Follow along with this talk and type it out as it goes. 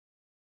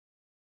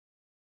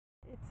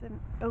It's an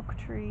oak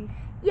tree.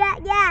 Yeah.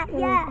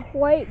 Didn't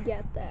quite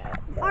get that.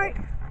 Or,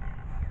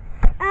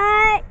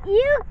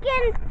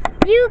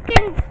 you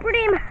can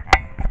pretty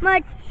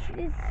much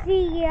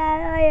see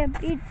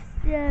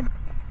it's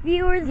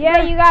viewers.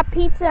 Yeah, you got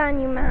pizza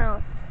on your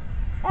mouth.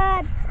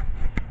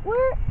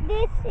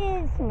 This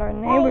is Our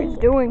neighbor's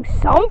doing this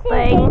is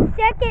something. the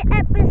second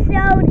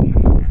episode.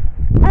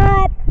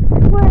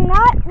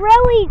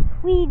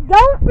 We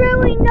don't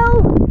really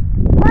know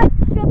much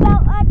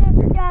about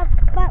other stuff,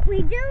 but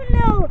we do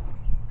know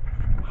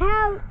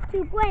how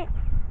to plant.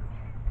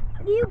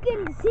 You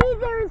can see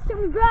there's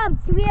some grubs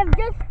we have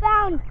just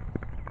found.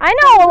 I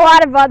know a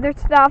lot of other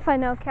stuff. I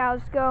know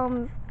cows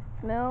go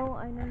mill.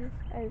 I know this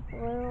guy's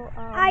blue.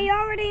 I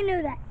already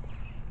knew that.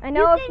 I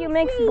know you if you can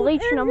mix see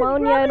bleach and there's a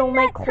ammonia, grub it'll in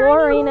make that tiny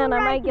chlorine, hole and I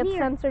right might get here.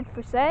 censored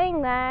for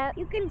saying that.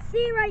 You can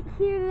see right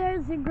here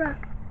there's a grub.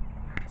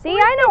 See,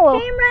 Point I know. the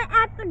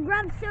camera at the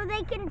grub so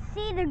they can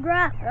see the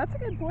grub. That's a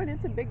good point.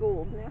 It's a big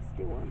old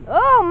nasty one.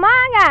 Oh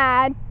my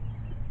God,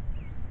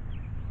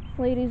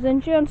 ladies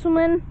and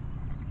gentlemen,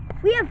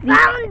 We have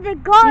found the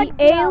god the grub.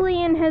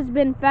 alien has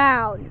been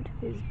found.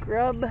 His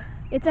grub.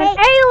 It's an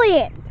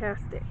alien.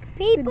 Fantastic.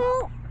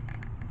 People,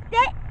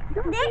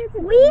 Don't say it's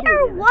an we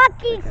are alien.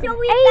 lucky,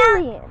 so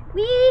Alien.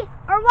 we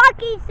are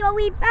lucky, so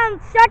we found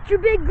such a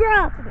big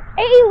grub.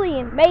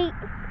 Alien, mate.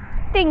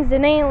 Thing's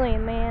an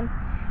alien, man.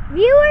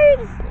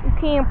 Viewers, You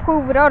can't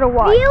prove it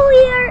otherwise.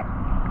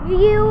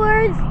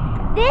 viewers,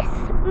 this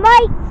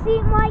might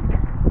seem like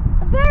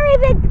a very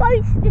big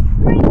place to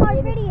stream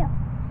our video,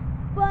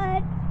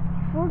 but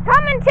We're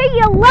coming to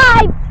you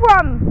live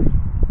from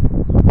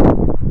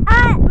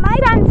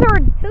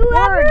censored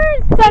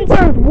whoever's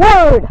censored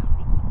word.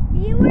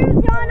 viewers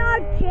on our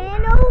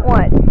channel,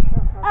 What?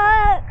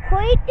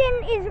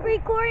 Clayton is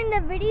recording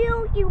the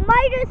video. You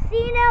might have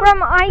seen him.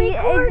 From I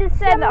record just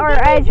said some our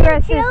Guineas and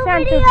address is Chill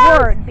censored videos.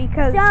 word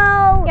because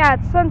So yeah,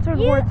 it's censored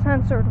word,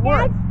 censored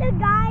word. that's the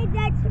guy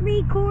that's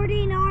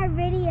recording our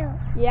video.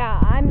 Yeah,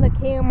 I'm the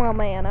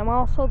cameraman. I'm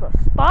also the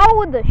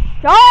star of the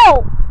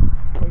show.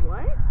 Wait,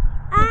 what?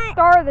 The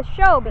star of the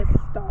show.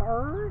 Because,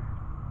 Star?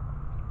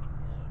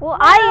 well,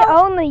 I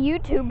own the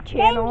YouTube Can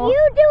channel.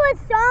 you do a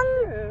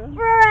song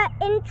for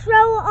an intro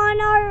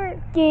on our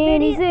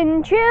Guineas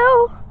and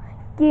chill,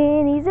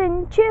 guineas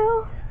and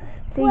chill.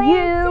 Do Guineas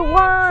you and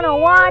wanna chill,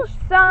 watch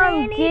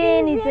some Guineas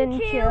guineas and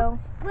and chill. chill?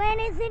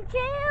 Guineas and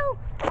chill,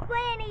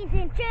 Guineas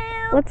and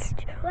chill, Let's.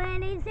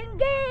 Guineas and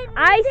Guineas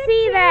I and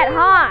see that chill.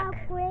 hawk.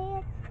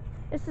 Plants,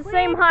 It's the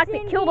same hawk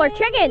that killed our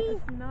chickens.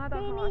 It's not a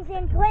hawk. Guineas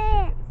and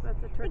plants, That's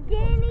a the turkey.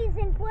 guineas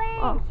and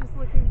plants. Oh. It's just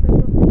looking for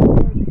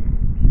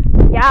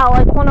something. Yeah,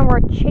 like one of our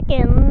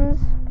chickens.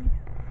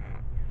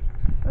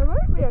 There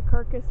might be a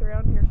carcass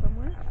around here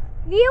somewhere.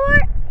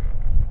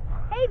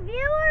 Hey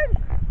viewers,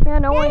 Yeah,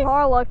 knowing This-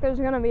 our luck, there's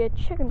gonna be a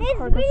chicken this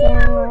carcass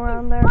video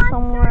around is there sponsored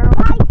somewhere.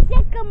 by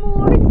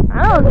Sycamores.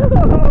 I don't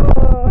know.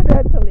 Oh,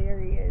 that's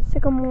hilarious.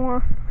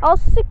 Sycamore. I'll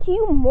sick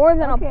you more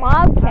than Okay, a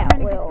bobcat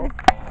I'm gonna will.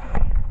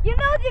 You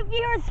know the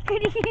viewers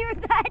could hear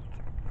that.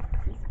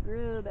 This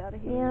grub out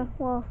of here. Yeah,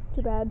 well,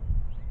 too bad.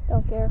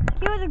 Don't care.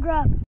 Kill the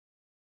grub.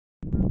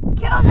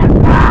 Kill the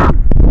grub.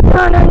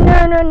 No, no,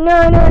 no, no,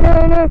 no, no,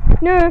 no, no,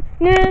 no,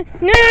 no,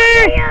 no.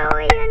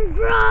 Alien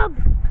grub.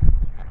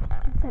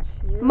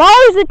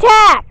 Mars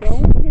attacks.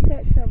 Don't hit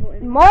that shovel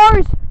in.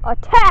 Mars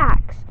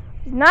attacks.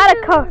 It's not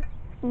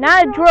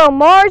not a drill.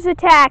 Mars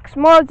attacks.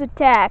 Mars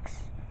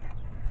attacks.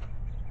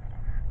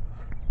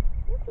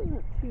 This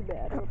isn't too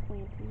bad. We're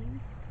planting.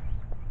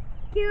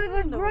 Kill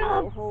the No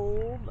grub.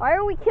 hole. Why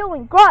are we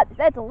killing grubs?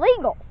 That's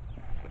illegal.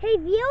 Hey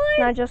viewers,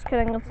 Not just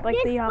kidding. It's like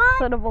This the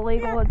opposite of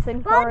illegal. It's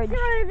encouraged.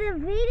 sponsor of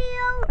the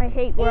video I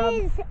hate grubs.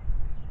 is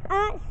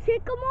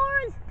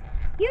Sycamores.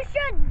 You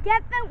should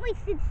definitely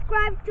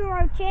subscribe to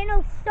our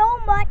channel so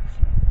much.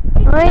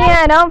 Oh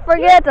yeah, don't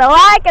forget to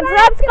like and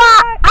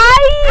subscribe. I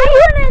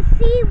want to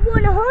see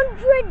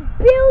 100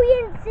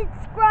 billion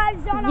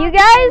subscribers on our You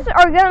guys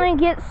are gonna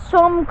get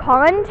some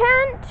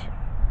content.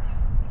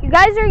 You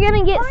guys are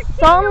gonna get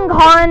some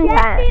content.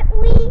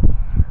 Definitely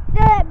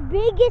the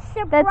biggest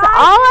surprise. That's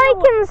all I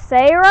can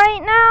say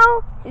right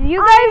now. Is you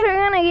guys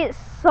are gonna get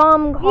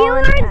some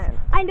Viewers, content.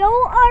 I know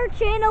our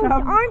channels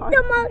Some aren't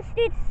the content. most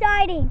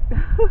exciting.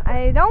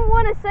 I don't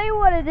want to say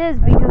what it is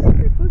I don't because think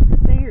you're supposed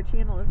to say your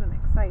channel isn't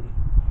exciting.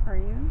 Are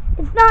you?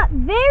 It's not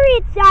very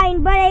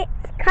exciting, but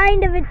it's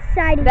kind of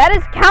exciting. that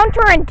is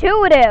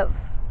counterintuitive.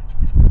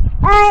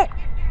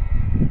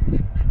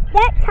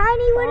 That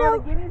tiny Oh, little.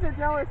 the guineas are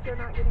jealous they're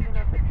not getting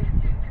enough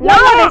attention. No,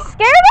 they're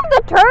scared of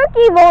the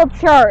turkey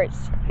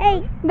vultures.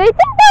 Hey, They think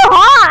they're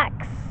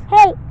hawks.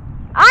 hey,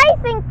 I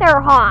think they're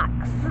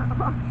hawks.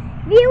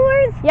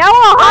 viewers, Yeah,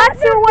 well, hawks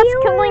Other are what's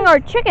viewers- killing our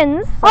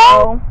chickens. So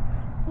Oh.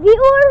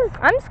 viewers,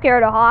 I'm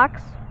scared of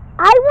hawks.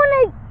 I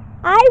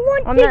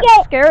want I'm to not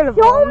get scared of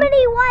so them.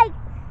 many likes.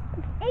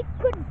 It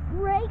could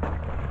break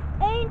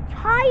an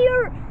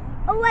entire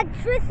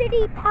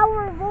electricity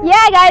power volt.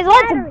 Yeah, guys,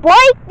 let's battery.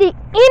 break the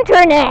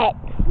internet.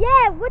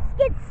 Yeah, let's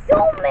get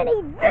so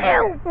many views.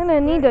 We're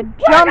gonna need to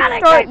gonna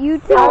jumpstart get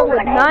YouTube so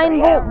with many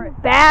 9-volt views.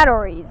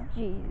 batteries.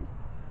 Jeez.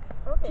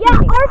 Yeah,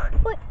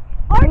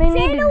 our And they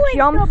need channel to is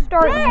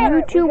jumpstart the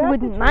best. YouTube We got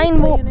with the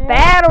 9-volt tree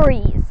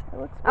batteries.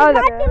 Oh, Not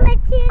the to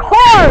mention,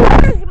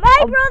 cars, my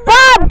a brother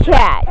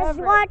bobcat, has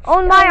watched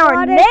owned by a our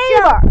lot of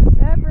neighbor. shows,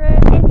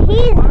 Everett. and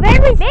he's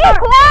very Be smart.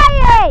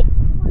 quiet!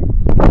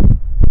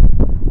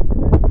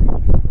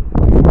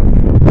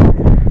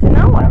 So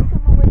now what?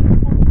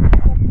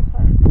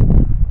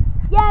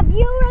 Yeah,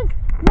 viewers,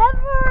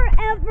 never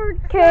ever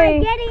try 'Kay.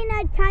 getting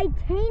a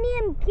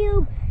titanium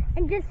cube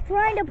and just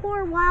trying to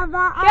pour lava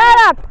on Shut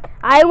up!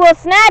 I will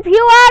snap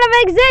you out of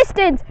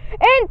existence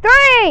in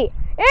 3,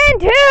 in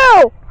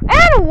 2,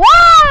 and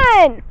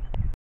 1!